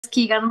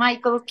Keegan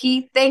Michael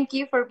Key. Thank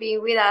you for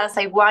being with us.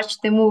 I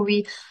watched the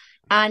movie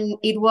and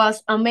it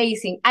was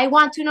amazing. I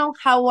want to know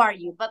how are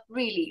you, but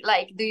really,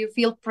 like, do you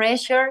feel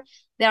pressure?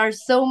 There are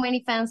so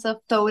many fans of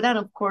Toad and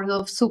of course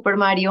of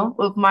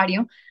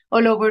Mario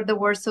all over the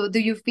world. So do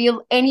you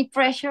feel any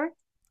pressure?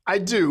 I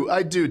do,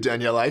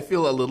 Danielle. I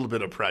feel a little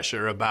bit of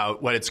pressure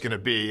about what it's going to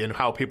be and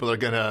how people are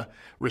going to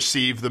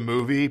receive the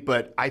movie,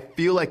 but I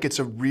feel like it's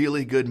a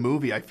really good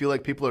movie. I feel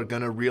like people are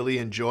going to really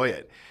enjoy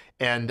it.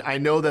 And I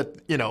know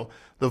that,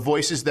 the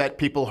voices that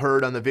people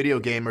heard on the video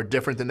game are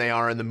different than they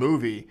are in the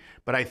movie,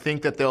 but I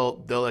think that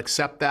they'll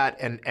accept that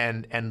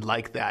and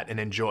like that and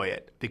enjoy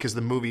it because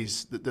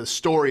the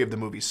story of the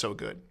movie is so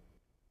good.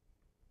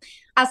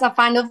 As a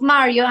fan of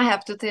Mario, I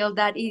have to tell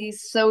that it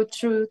is so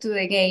true to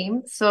the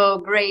game. So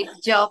great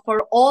job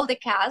for all the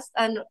cast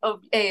and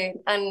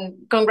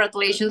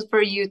congratulations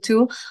for you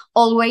too,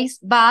 always.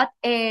 But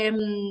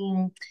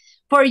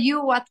for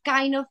you, what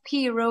kind of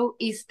hero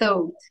is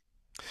Toad?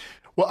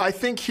 Well, I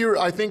think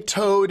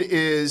Toad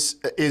is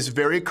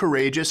very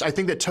courageous. I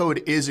think that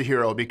Toad is a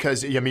hero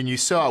because I mean you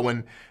saw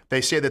when they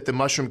say that the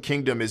Mushroom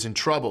Kingdom is in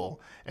trouble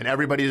and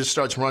everybody just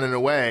starts running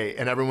away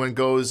and everyone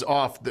goes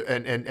off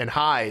and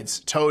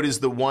hides. Toad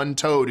is the one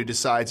Toad who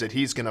decides that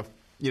he's gonna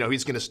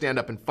stand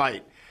up and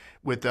fight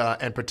with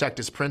and protect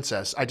his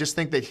princess. I just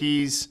think that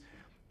he's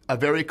a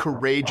very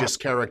courageous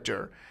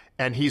character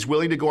and he's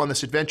willing to go on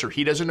this adventure.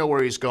 He doesn't know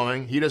where he's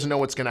going. He doesn't know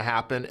what's going to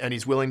happen, and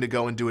he's willing to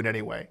go and do it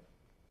anyway.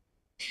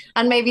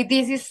 And maybe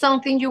this is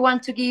something you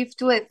want to give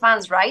to the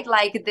fans, right?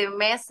 Like the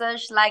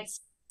message, like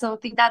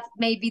something that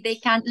maybe they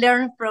can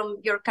learn from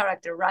your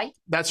character, right?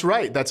 That's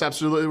right. That's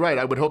absolutely right.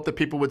 I would hope that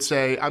people would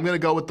say, I'm going to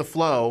go with the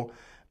flow.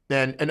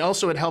 And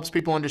also it helps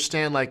people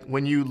understand like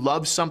when you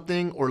love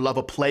something or love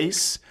a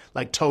place,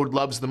 like Toad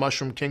loves the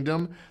Mushroom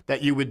Kingdom,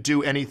 that you would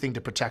do anything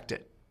to protect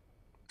it.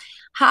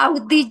 How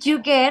did you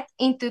get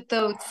into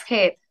Toad's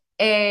head?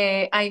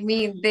 I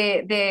mean,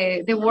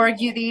 the work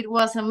you did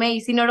was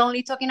amazing. Not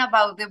only talking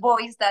about the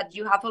voice that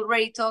you have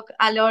already talked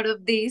a lot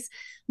of this,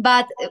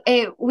 but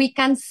we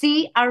can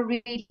see a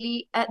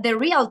really the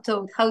real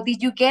Toad. How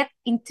did you get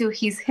into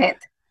his head?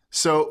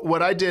 So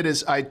what I did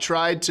is I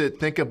tried to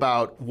think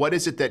about what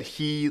is it that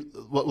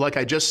like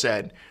I just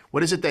said,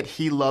 what is it that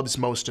he loves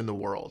most in the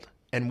world?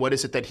 And what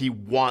is it that he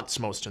wants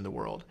most in the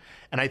world?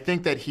 And I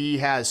think that he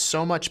has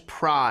so much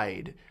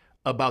pride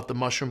about the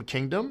Mushroom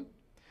Kingdom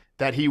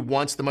that he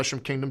wants the Mushroom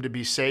Kingdom to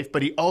be safe,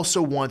 but he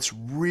also wants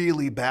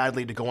really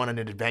badly to go on an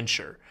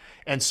adventure.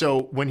 And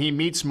so when he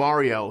meets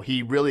Mario,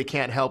 he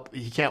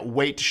can't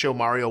wait to show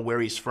Mario where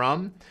he's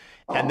from.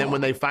 And then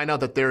when they find out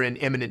that they're in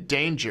imminent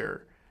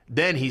danger,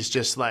 then he's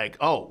just like,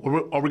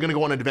 oh, are we going to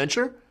go on an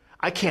adventure?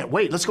 I can't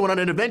wait. Let's go on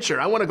an adventure.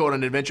 I want to go on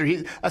an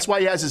adventure. That's why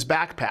he has his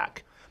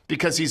backpack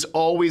because he's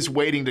always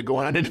waiting to go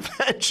on an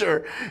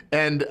adventure.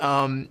 And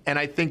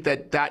I think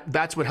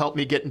that's what helped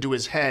me get into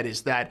his head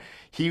is that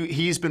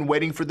he's been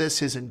waiting for this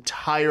his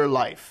entire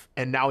life,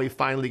 and now he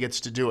finally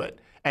gets to do it,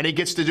 and he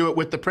gets to do it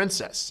with the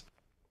princess.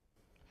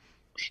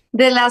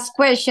 The last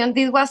question.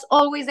 This was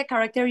always the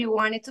character you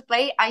wanted to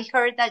play. I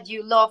heard that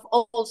you love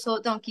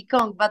also Donkey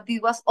Kong, but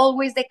this was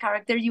always the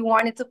character you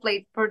wanted to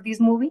play for this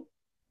movie.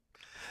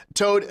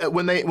 Toad,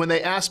 when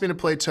they asked me to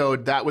play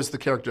Toad, that was the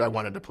character I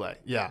wanted to play.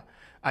 Yeah,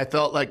 I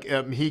felt like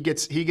he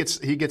gets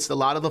a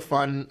lot of the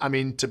fun. I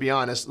mean, to be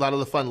honest, a lot of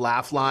the fun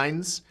laugh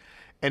lines,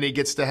 and he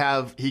gets to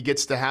have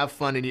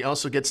fun, and he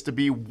also gets to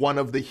be one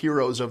of the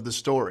heroes of the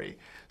story.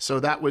 So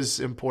that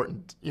was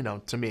important,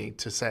 to me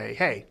to say,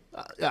 hey,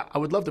 yeah, I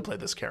would love to play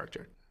this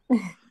character.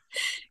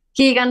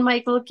 Keegan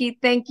Michael Key,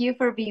 thank you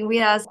for being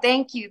with us.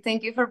 Thank you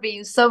for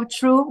being so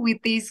true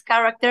with this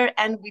character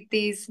and with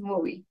this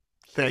movie.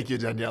 Thank you,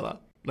 Daniela.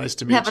 Nice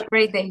to Have meet a you.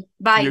 great day. You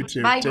Bye.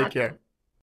 too. Bye, Take Matt. care.